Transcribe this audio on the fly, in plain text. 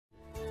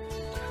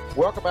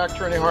Welcome back to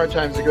Turning Hard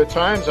Times to Good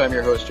Times. I'm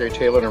your host, Jay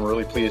Taylor, and I'm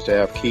really pleased to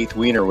have Keith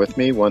Weiner with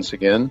me once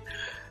again.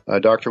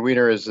 Dr.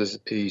 Weiner is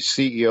the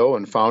CEO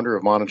and founder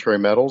of Monetary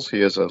Metals.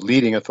 He is a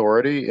leading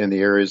authority in the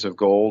areas of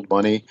gold,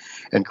 money,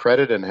 and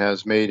credit, and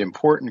has made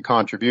important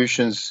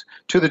contributions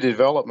to the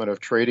development of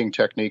trading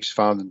techniques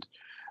founded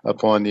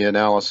upon the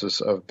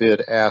analysis of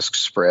bid-ask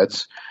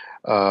spreads.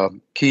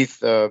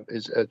 Keith,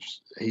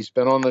 he's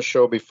been on the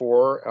show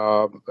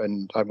before,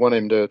 and I want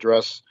him to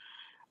address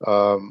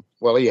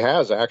he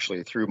has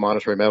actually, through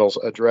Monetary Metals,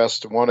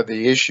 addressed one of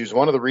the issues,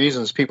 one of the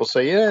reasons people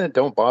say,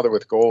 don't bother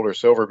with gold or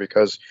silver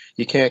because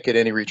you can't get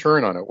any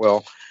return on it.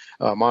 Well,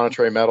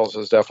 Monetary Metals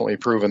has definitely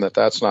proven that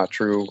that's not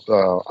true,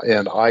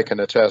 and I can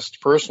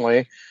attest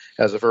personally,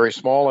 as a very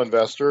small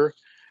investor,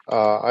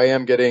 I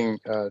am getting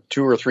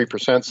 2 or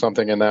 3%,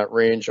 something in that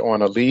range,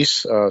 on a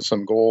lease,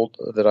 some gold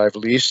that I've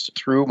leased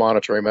through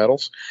Monetary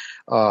Metals.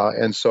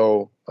 And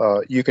so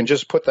you can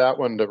just put that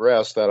one to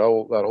rest, that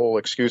whole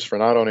excuse for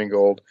not owning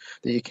gold,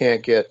 that you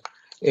can't get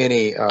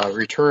any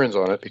returns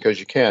on it, because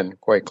you can,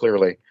 quite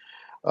clearly.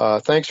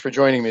 Thanks for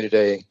joining me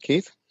today,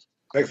 Keith.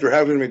 Thanks for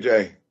having me,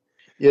 Jay.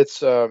 It's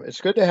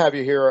good to have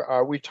you here.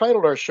 We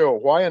titled our show,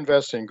 Why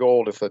Invest in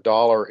Gold If the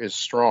Dollar is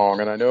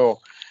Strong? And I know,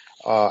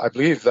 I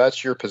believe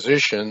that's your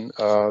position.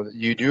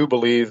 You do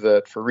believe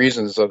that, for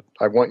reasons that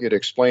I want you to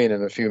explain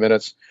in a few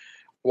minutes,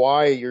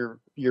 why you're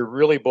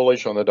really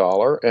bullish on the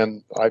dollar,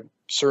 and I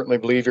certainly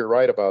believe you're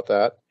right about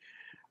that.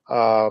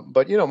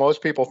 But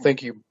most people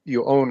think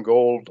you own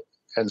gold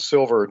and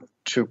silver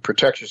to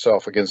protect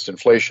yourself against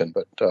inflation.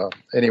 But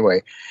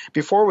anyway,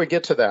 before we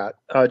get to that,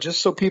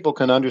 just so people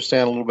can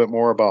understand a little bit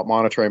more about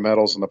Monetary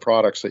Metals and the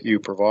products that you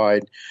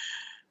provide,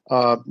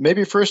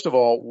 maybe first of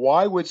all,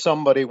 why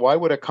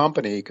would a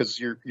company, because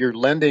you're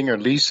lending or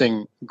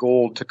leasing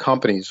gold to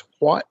companies,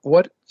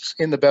 what's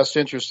in the best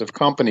interest of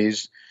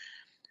companies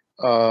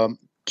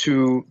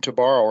to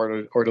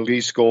borrow or to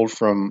lease gold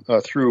from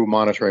through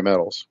Monetary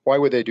Metals? Why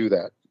would they do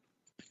that?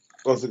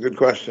 Well, it's a good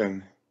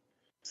question.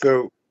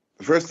 So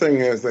the first thing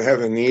is they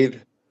have a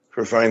need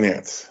for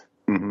finance.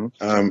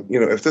 Mm-hmm.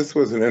 If this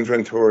was an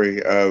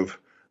inventory of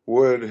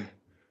wood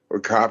or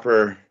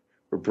copper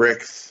or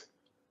bricks,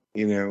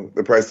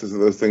 the prices of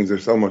those things are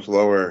so much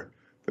lower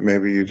that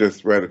maybe you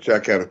just write a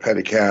check out of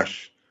petty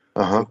cash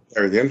to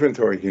carry the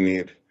inventory you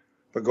need.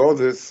 But gold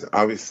is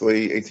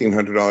obviously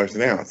 $1,800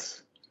 an ounce.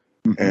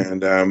 Mm-hmm.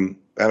 And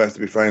that has to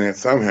be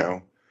financed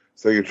somehow.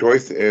 So your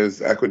choice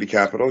is equity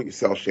capital. You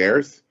sell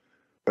shares,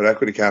 but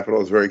equity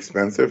capital is very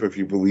expensive. If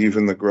you believe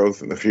in the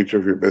growth and the future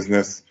of your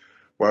business,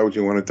 why would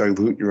you want to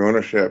dilute your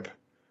ownership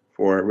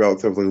for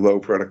relatively low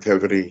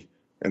productivity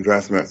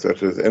investment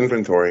such as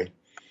inventory?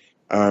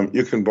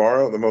 You can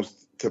borrow. The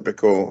most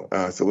typical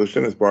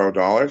solution is borrow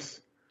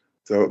dollars.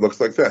 So it looks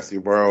like this.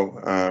 You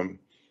borrow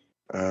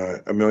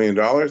 $1 million.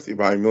 You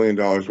buy $1 million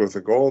worth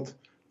of gold.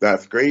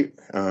 That's great.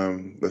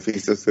 The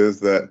thesis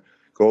is that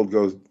gold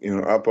goes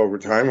up over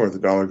time, or the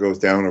dollar goes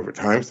down over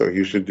time. So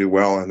you should do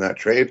well in that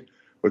trade,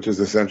 which is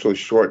essentially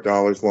short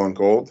dollars, long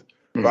gold.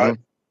 Mm-hmm. But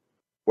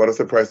what if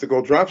the price of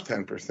gold drops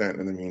 10%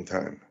 in the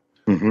meantime?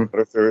 Mm-hmm.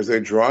 What if there is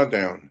a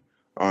drawdown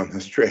on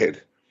this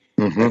trade?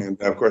 Mm-hmm.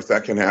 And of course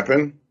that can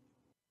happen.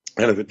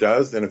 And if it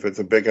does, and if it's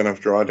a big enough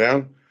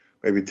drawdown,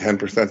 maybe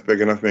 10% is big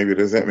enough, maybe it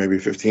isn't, maybe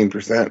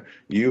 15%,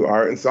 you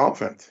are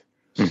insolvent.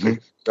 Mm-hmm. The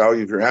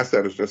value of your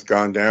asset has just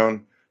gone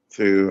down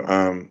to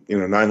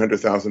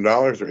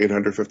 $900,000 or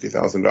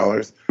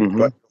 $850,000, mm-hmm.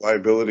 but the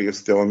liability is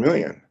still $1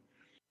 million.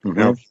 Mm-hmm.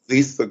 Now, if you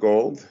lease the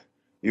gold,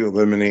 you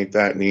eliminate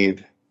that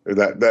need, or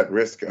that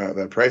risk,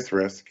 that price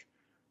risk,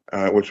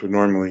 which would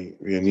normally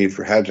be a need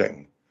for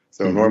hedging.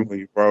 So mm-hmm. normally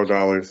you borrow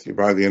dollars, you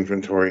buy the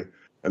inventory,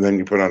 and then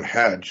you put on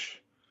hedge,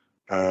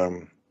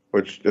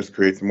 which just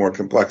creates more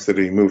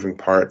complexity, moving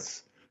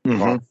parts, mm-hmm.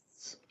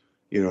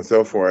 costs,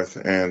 so forth.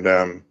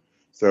 And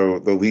so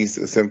the lease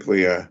is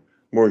simply a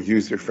more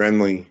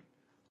user-friendly,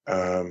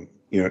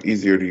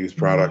 easier to use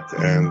product,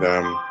 and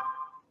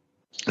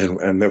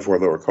therefore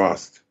lower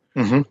cost.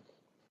 Mm-hmm.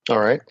 All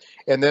right.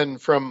 And then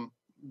from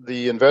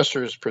the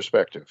investor's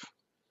perspective,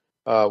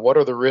 what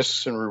are the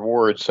risks and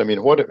rewards? I mean,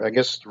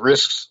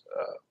 risks,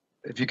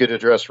 if you could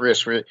address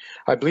risks,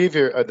 I believe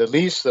the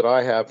lease that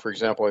I have, for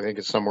example, I think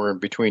it's somewhere in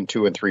between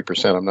 2 and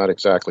 3%. I'm not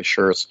exactly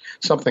sure. It's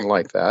something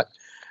like that.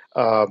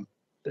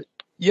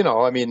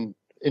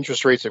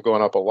 Interest rates have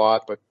gone up a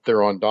lot, but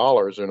they're on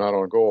dollars, they're not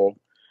on gold.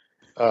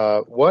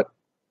 Can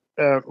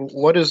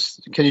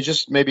you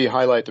just maybe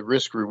highlight the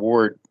risk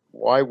reward?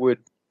 Why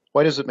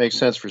does it make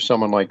sense for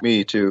someone like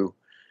me to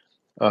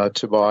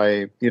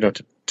buy,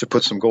 to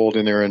put some gold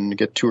in there and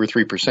get 2 or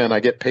 3%?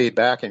 I get paid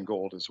back in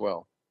gold as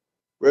well.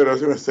 Right. I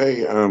was going to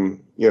say,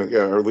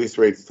 our lease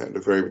rates tend to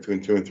vary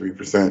between 2 and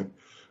 3%.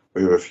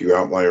 We have a few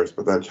outliers,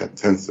 but that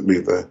tends to be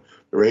the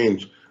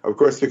range. Of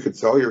course, you could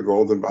sell your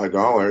gold and buy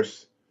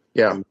dollars.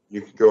 Yeah. And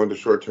you could go into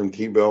short-term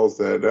T-bills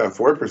at 4%,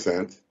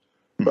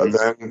 mm-hmm. but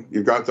then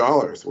you've got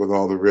dollars with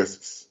all the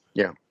risks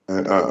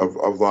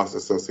of loss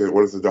associated.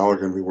 What is the dollar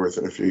going to be worth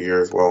in a few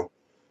years? Well,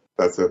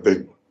 that's a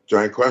big,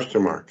 giant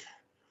question mark.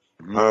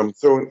 Mm-hmm.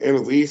 So in a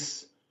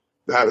lease,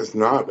 that is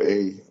not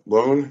a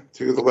loan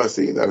to the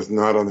lessee. That is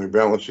not on their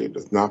balance sheet. It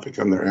does not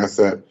become their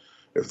asset.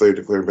 If they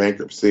declare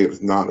bankruptcy, it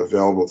is not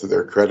available to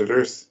their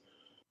creditors.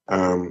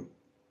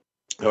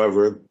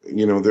 However,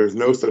 there's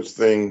no such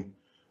thing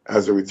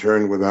as a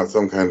return without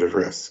some kind of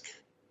risk.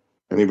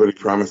 Anybody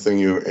promising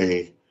you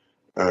a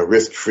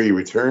risk-free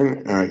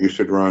return, you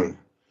should run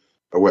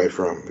away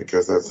from,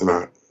 because that's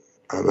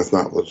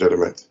not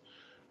legitimate.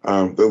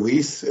 The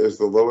lease is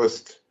the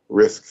lowest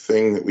risk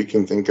thing that we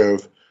can think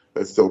of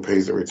that still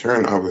pays a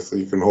return. Obviously,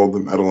 you can hold the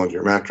metal under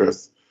your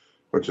mattress,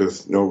 which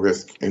is no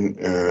risk and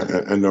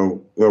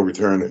no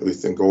return, at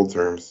least in gold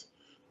terms.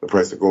 The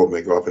price of gold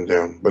may go up and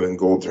down, but in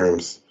gold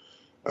terms,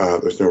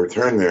 there's no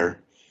return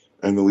there.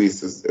 And the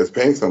lease is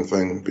paying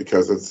something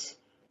because it's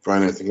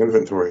financing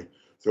inventory.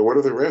 So what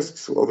are the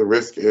risks? Well, the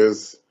risk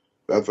is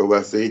that the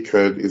lessee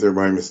could, either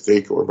by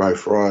mistake or by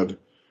fraud,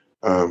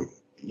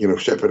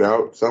 ship it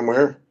out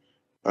somewhere,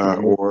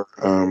 or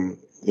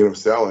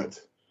sell it,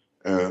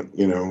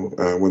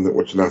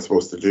 which you're not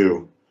supposed to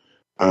do.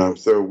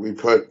 So we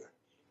put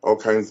all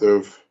kinds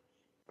of,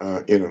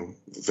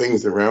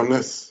 things around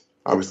this,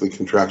 obviously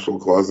contractual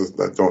clauses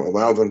that don't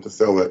allow them to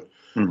sell it.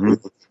 Mm-hmm. We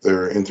look at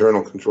their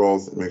internal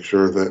controls and make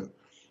sure that,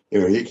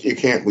 you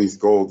can't lease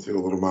gold to a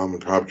little mom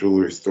and pop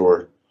jewelry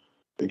store,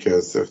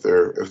 because if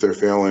they're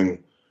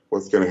failing,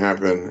 what's going to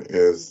happen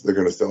is they're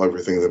going to sell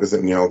everything that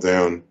isn't nailed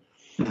down.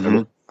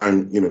 Mm-hmm.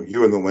 And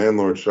you and the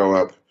landlord show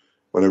up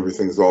when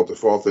everything's all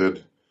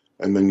defaulted,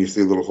 and then you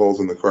see little holes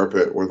in the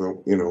carpet where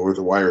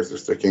the wires are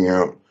sticking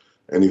out,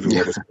 and even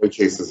where the display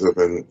cases have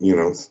been,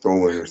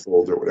 stolen or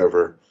sold or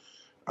whatever.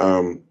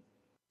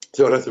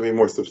 So it has to be a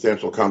more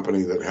substantial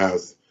company that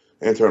has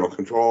internal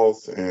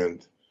controls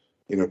and,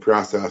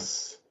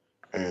 process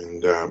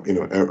and,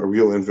 a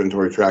real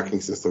inventory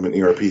tracking system, an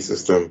ERP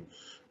system,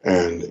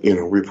 and,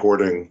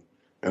 reporting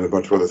and a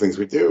bunch of other things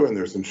we do. And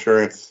there's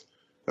insurance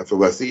that the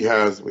lessee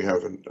has. We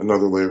have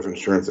another layer of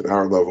insurance at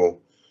our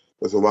level.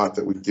 There's a lot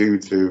that we do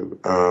to,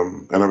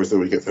 and obviously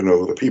we get to know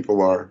who the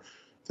people are.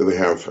 Do they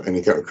have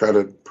any kind of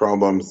credit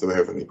problems? Do they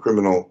have any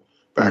criminal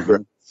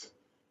backgrounds?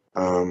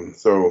 Mm-hmm.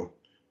 So,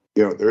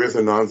 there is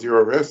a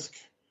non-zero risk.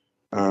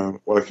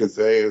 What I can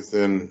say is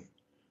in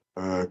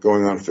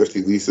going on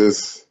 50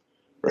 leases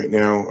right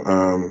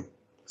now,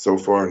 so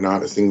far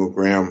not a single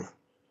gram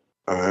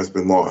has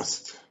been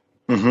lost.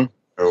 Mm-hmm.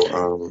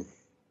 So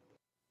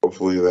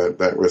hopefully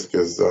that risk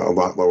is a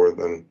lot lower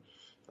than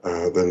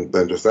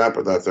just that,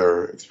 but that's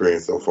our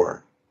experience so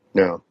far.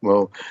 Yeah,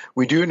 well,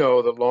 we do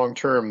know that long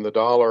term the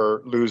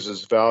dollar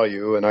loses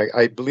value, and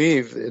I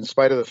believe, in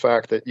spite of the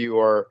fact that you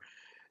are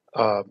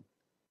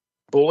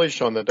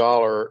bullish on the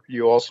dollar,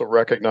 you also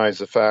recognize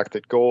the fact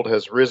that gold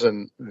has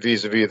risen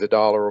vis-a-vis the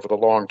dollar over the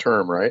long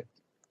term, right?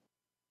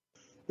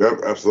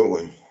 Yep,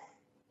 absolutely.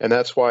 And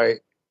that's why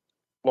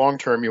long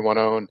term you want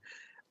to own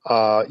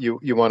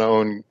you want to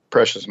own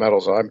precious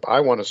metals. I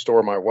want to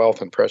store my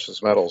wealth in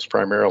precious metals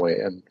primarily,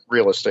 and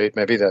real estate,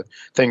 maybe the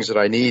things that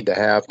I need to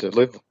have to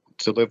live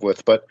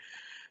with. But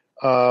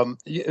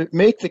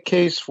make the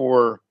case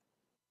for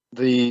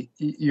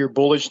your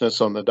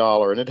bullishness on the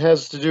dollar, and it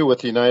has to do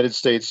with the United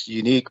States'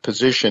 unique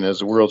position as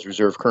the world's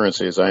reserve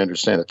currency, as I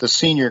understand it, the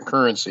senior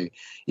currency,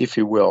 if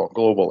you will,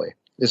 globally.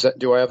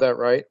 Do I have that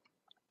right?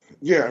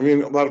 Yeah, I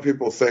mean, a lot of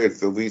people say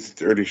it's the least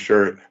dirty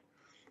shirt.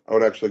 I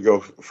would actually go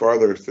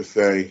farther as to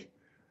say,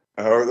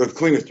 or the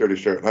cleanest dirty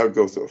shirt. I would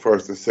go so far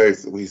as to say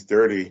it's the least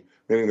dirty,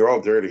 meaning they're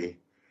all dirty,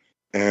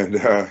 and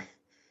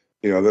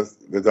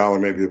the dollar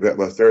may be a bit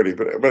less dirty,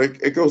 but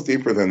it goes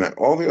deeper than that.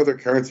 All the other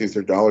currencies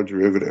are dollar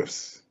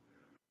derivatives.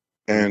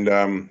 And,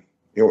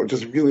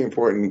 just a really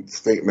important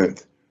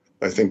statement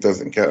I think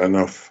doesn't get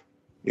enough,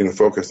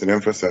 focus and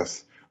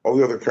emphasis. All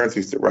the other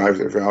currencies derive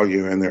their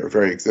value and their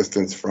very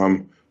existence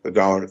from the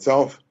dollar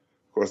itself.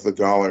 Of course, the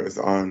dollar is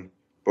on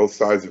both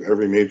sides of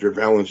every major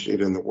balance sheet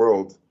in the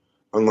world,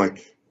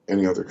 unlike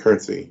any other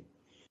currency.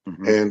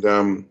 Mm-hmm. And,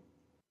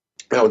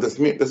 this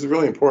is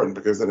really important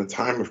because at a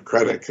time of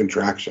credit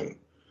contraction,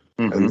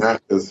 mm-hmm. and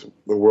that is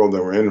the world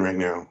that we're in right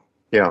now,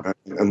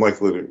 and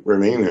likely to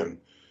remain in.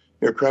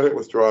 Credit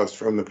withdraws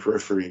from the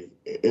periphery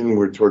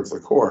inward towards the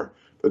core.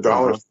 The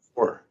dollar's the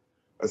core.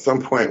 At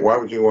some point, why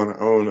would you want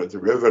to own a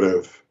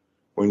derivative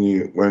when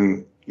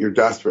you're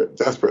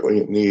desperately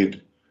in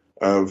need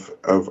of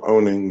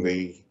owning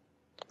the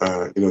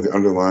the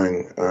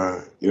underlying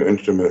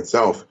instrument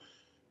itself?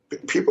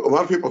 A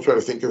lot of people try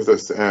to think of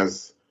this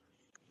as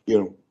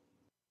assuming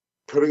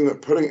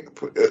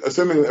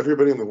that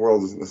everybody in the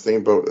world is in the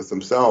same boat as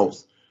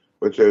themselves,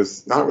 which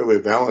is not really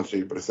a balance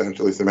sheet, but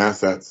essentially some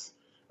assets.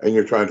 And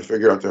you're trying to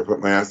figure out, do I put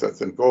my assets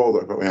in gold,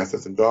 do I put my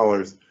assets in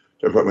dollars,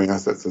 do I put my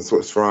assets in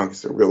Swiss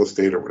francs or real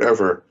estate or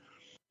whatever?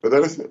 But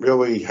that isn't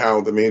really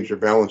how the major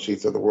balance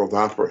sheets of the world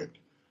operate.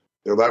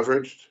 They're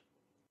leveraged.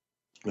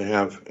 They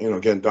have,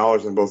 again,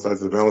 dollars on both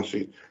sides of the balance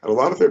sheet. And a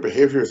lot of their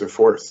behaviors are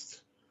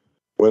forced.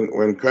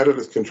 When credit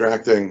is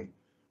contracting,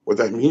 what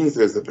that means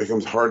is it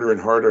becomes harder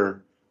and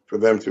harder for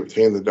them to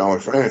obtain the dollar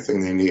financing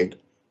they need.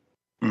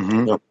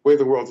 Mm-hmm. The way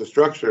the world is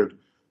structured,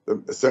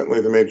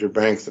 certainly the major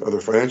banks and other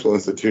financial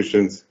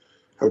institutions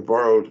have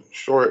borrowed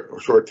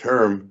short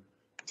term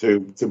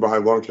to buy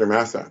long term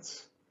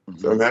assets.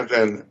 Mm-hmm. So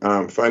imagine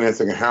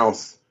financing a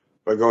house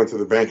by going to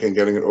the bank and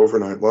getting an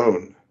overnight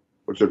loan,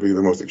 which would be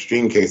the most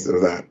extreme case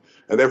of that.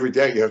 And every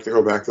day you have to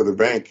go back to the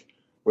bank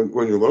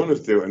when your loan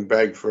is due and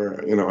beg for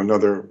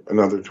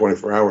another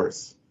 24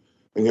 hours.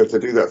 And you have to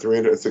do that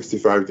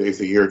 365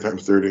 days a year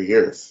times 30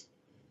 years.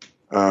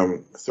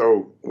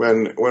 So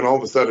when all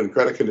of a sudden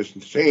credit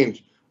conditions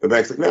change, the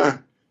bank's like, no,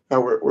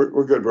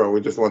 we're good, bro.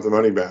 We just want the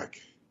money back.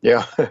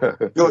 Yeah.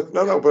 You're like,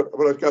 no, but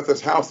I've got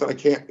this house and I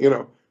can't,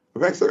 the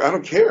bank's like, I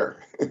don't care.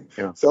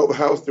 Yeah. Sell the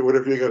house, do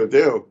whatever you got to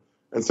do.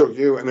 And so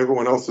you and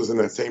everyone else who's in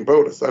that same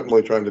boat is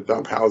suddenly trying to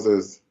dump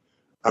houses.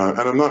 And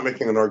I'm not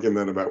making an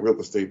argument about real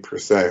estate per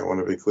se. I want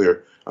to be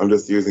clear. I'm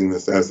just using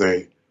this as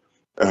a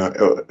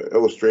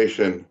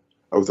illustration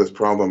of this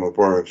problem of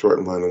borrowing short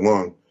and lending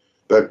long.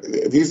 But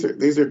these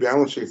are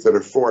balance sheets that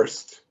are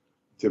forced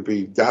to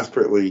be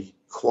desperately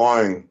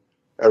clawing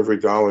every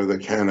dollar they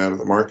can out of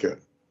the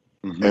market.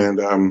 Mm-hmm.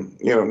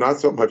 And, not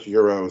so much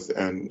euros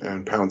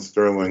and pound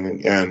sterling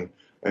and yen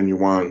and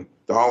yuan,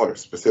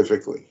 dollars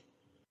specifically.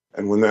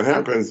 And when that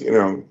happens,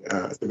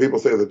 some people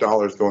say the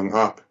dollar's going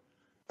up.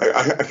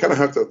 I kind of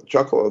have to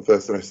chuckle at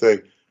this and I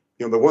say,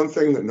 the one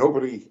thing that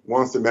nobody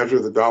wants to measure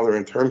the dollar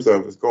in terms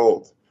of is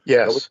gold.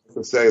 Yes.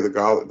 Let's say the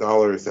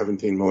dollar is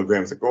 17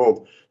 milligrams of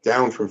gold,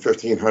 down from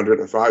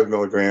 1,505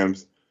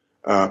 milligrams,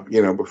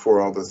 before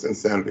all this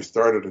insanity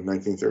started in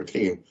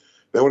 1913.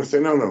 They want to say,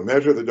 no,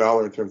 measure the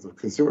dollar in terms of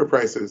consumer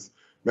prices,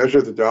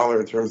 measure the dollar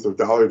in terms of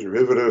dollar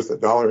derivatives, the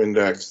dollar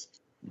index,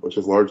 which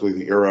is largely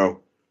the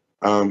euro.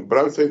 But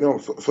I would say, no,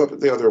 flip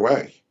it the other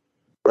way.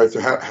 Right,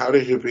 so how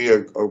did you be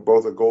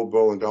both a gold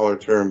bull in dollar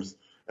terms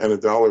and a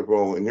dollar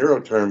bull in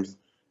euro terms?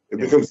 It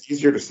becomes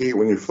easier to see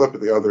when you flip it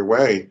the other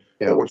way.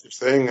 Yeah. That what you're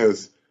saying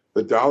is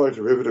the dollar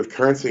derivative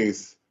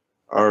currencies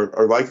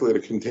are likely to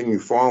continue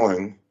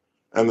falling,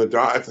 and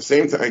at the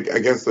same time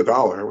against the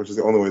dollar, which is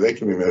the only way they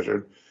can be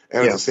measured,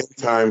 and at the same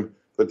time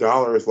the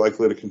dollar is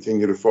likely to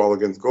continue to fall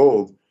against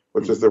gold,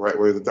 which is the right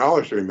way the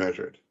dollar should be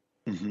measured.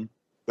 Mm-hmm.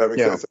 That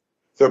makes sense.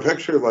 So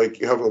picture like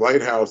you have a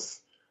lighthouse.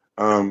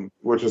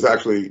 Which is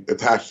actually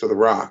attached to the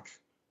rock,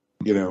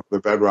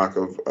 the bedrock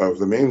of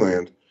the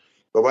mainland.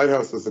 The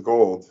lighthouse is the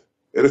gold.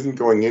 It isn't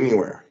going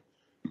anywhere.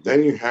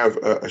 Then you have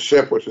a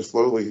ship which is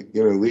slowly,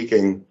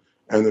 leaking,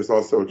 and there's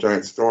also a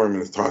giant storm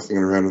and it's tossing it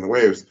around in the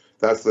waves.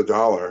 That's the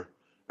dollar.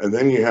 And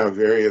then you have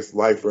various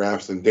life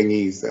rafts and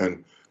dinghies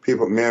and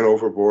people man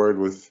overboard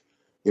with,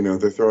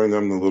 they're throwing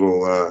them the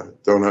little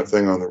donut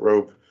thing on the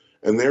rope,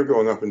 and they're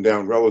going up and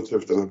down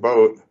relative to the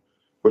boat,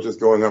 which is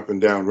going up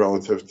and down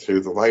relative to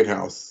the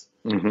lighthouse.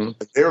 Mm-hmm.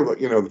 They're,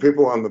 the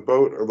people on the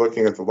boat are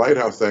looking at the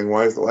lighthouse saying,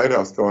 why is the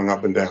lighthouse going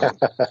up and down?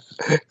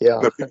 Yeah.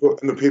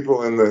 The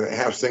people in the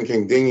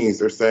half-sinking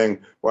dinghies are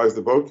saying, why is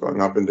the boat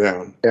going up and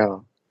down?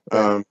 Yeah.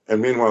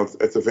 And meanwhile,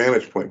 it's a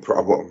vantage point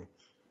problem.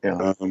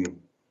 Yeah.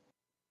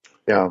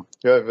 Yeah.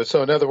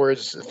 So in other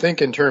words,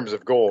 think in terms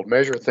of gold,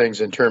 measure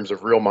things in terms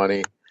of real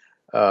money,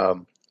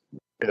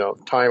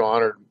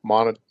 time-honored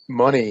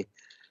money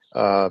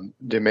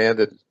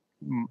demanded,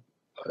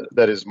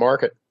 that is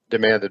market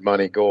demanded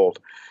money, gold.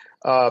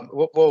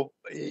 So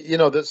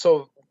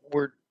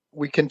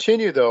we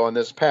continue though on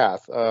this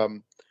path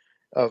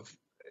of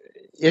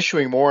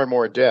issuing more and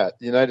more debt.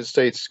 The United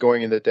States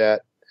going into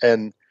debt,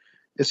 and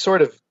it's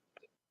sort of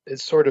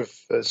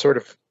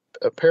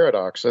a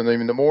paradox. And I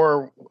mean, the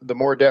more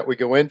debt we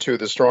go into,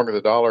 the stronger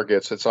the dollar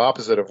gets. It's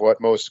opposite of what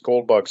most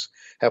gold bugs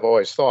have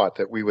always thought,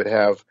 that we would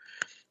have.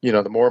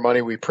 The more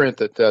money we print,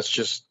 that's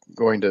just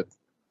going to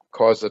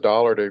cause the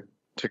dollar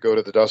to go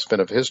to the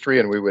dustbin of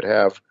history, and we would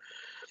have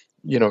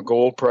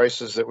gold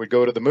prices that would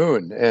go to the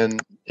moon,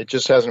 and it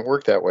just hasn't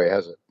worked that way,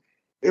 has it?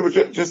 Yeah,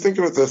 but just think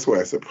of it this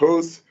way.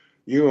 Suppose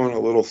you own a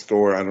little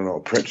store, I don't know,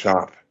 a print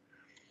shop,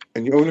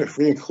 and you own it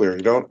free and clear.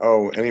 You don't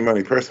owe any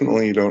money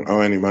personally. You don't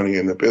owe any money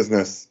in the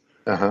business.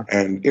 Uh-huh.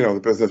 And,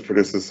 the business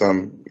produces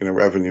some,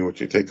 revenue,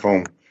 which you take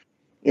home.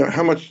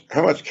 How much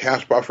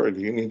cash buffer do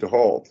you need to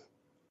hold?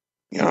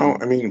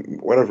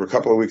 Whatever, a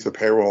couple of weeks of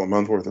payroll, a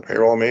month worth of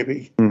payroll,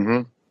 maybe.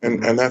 Mm-hmm.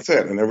 And that's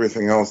it. And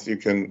everything else you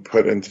can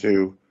put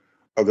into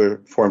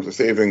other forms of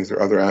savings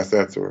or other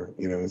assets, or,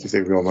 as you say,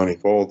 real money,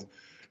 gold.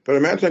 But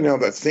imagine now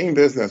that same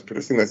business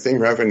producing that same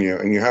revenue,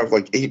 and you have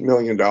like $8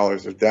 million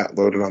of debt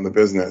loaded on the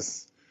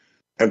business.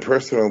 And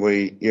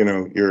personally,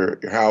 your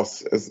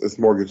house is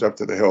mortgaged up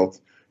to the hilt.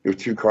 You have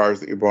 2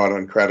 cars that you bought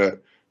on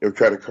credit. You have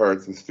credit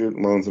cards and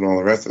student loans and all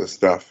the rest of the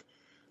stuff.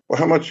 Well,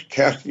 how much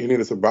cash do you need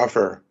as a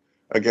buffer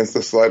against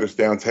the slightest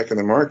downtick in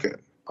the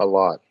market? A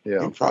lot,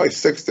 yeah. Probably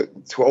 6 to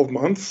 12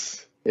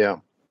 months. Yeah.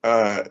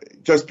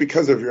 Just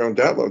because of your own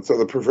debt load. So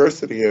the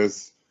perversity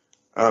is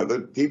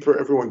the deeper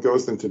everyone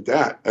goes into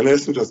debt, and it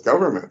isn't just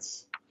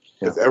governments.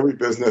 Yeah. It's every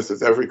business,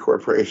 it's every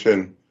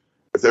corporation,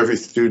 it's every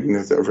student,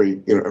 it's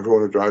every,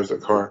 everyone who drives a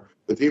car.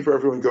 The deeper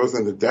everyone goes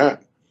into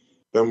debt,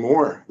 the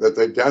more that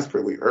they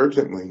desperately,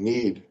 urgently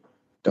need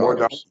more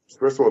dollars.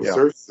 First of all, to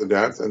service the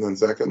debts, and then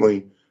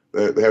secondly,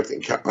 they have to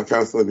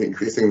constantly be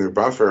increasing their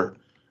buffer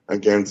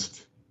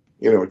against,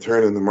 a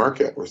turn in the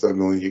market where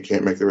suddenly you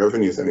can't make the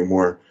revenues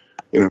anymore.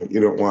 You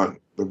don't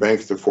want the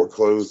banks to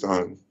foreclose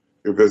on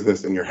your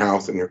business and your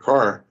house and your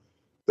car.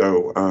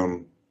 So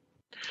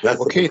that's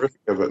the perversity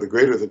of it. The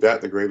greater the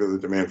debt, the greater the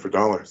demand for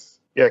dollars.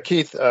 Yeah,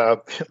 Keith,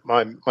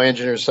 my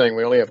engineer is saying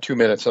we only have 2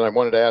 minutes, and I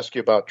wanted to ask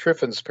you about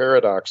Triffin's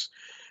paradox.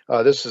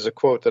 This is a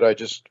quote that I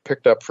just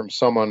picked up from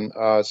someone.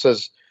 It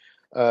says,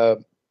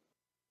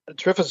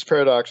 Triffin's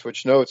paradox,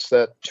 which notes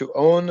that to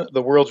own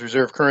the world's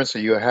reserve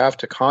currency, you have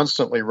to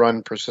constantly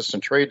run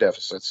persistent trade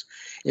deficits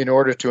in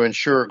order to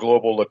ensure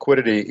global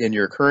liquidity in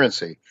your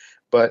currency.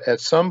 But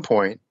at some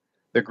point,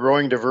 the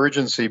growing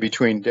divergency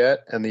between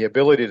debt and the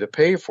ability to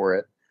pay for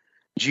it,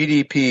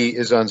 GDP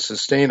is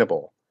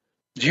unsustainable.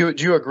 Do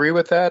you agree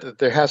with that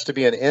there has to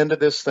be an end to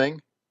this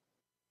thing?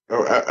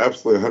 Oh,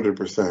 absolutely,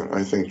 100%.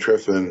 I think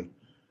Triffin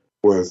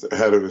was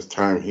ahead of his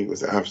time. He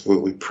was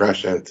absolutely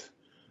prescient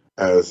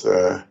as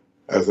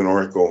an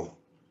oracle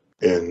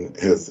in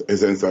his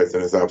insights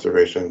and his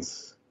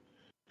observations.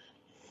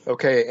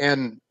 Okay,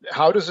 and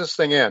how does this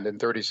thing end in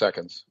 30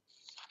 seconds?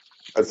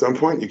 At some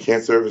point, you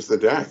can't service the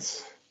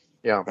debts.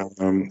 Yeah.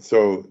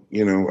 So,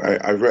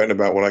 I've written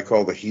about what I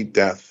call the heat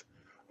death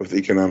of the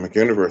economic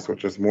universe,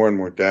 which is more and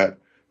more debt,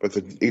 but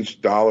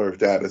each dollar of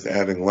debt is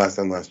adding less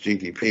and less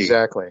GDP.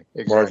 Exactly.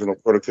 Marginal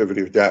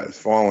productivity of debt is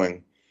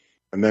falling.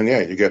 And then,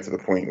 you get to the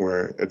point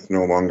where it's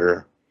no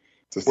longer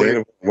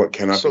sustainable. What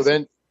cannot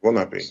be, will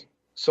not be.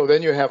 So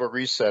then you have a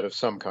reset of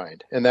some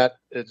kind. And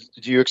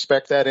do you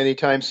expect that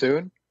anytime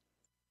soon?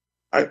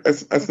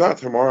 It's not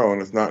tomorrow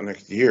and it's not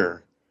next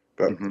year.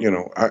 But,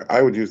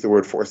 I would use the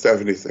word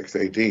 476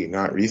 AD,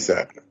 not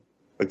reset.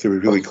 Like to be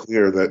really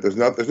clear that there's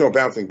no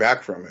bouncing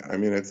back from it. I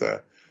mean, it's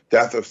a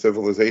death of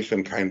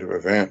civilization kind of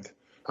event,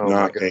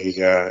 not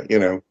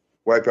a,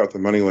 wipe out the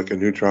money like a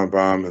neutron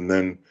bomb and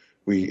then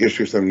we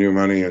issue some new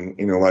money and,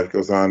 life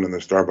goes on and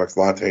there's Starbucks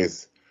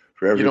lattes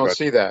for everybody.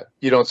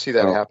 You don't see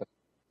that happen.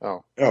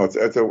 Oh. No,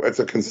 it's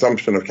a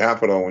consumption of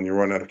capital. When you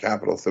run out of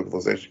capital,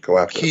 civilization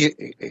collapses.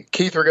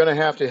 Keith, we're going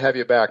to have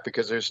you back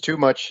because there's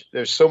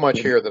so much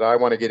here that I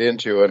want to get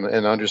into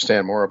and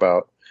understand more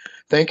about.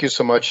 Thank you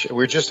so much.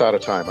 We're just out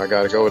of time. I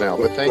got to go now,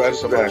 but thank you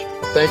so much.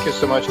 Thank you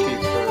so much,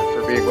 Keith,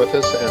 for being with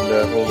us,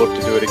 and we'll look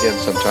to do it again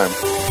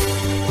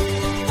sometime.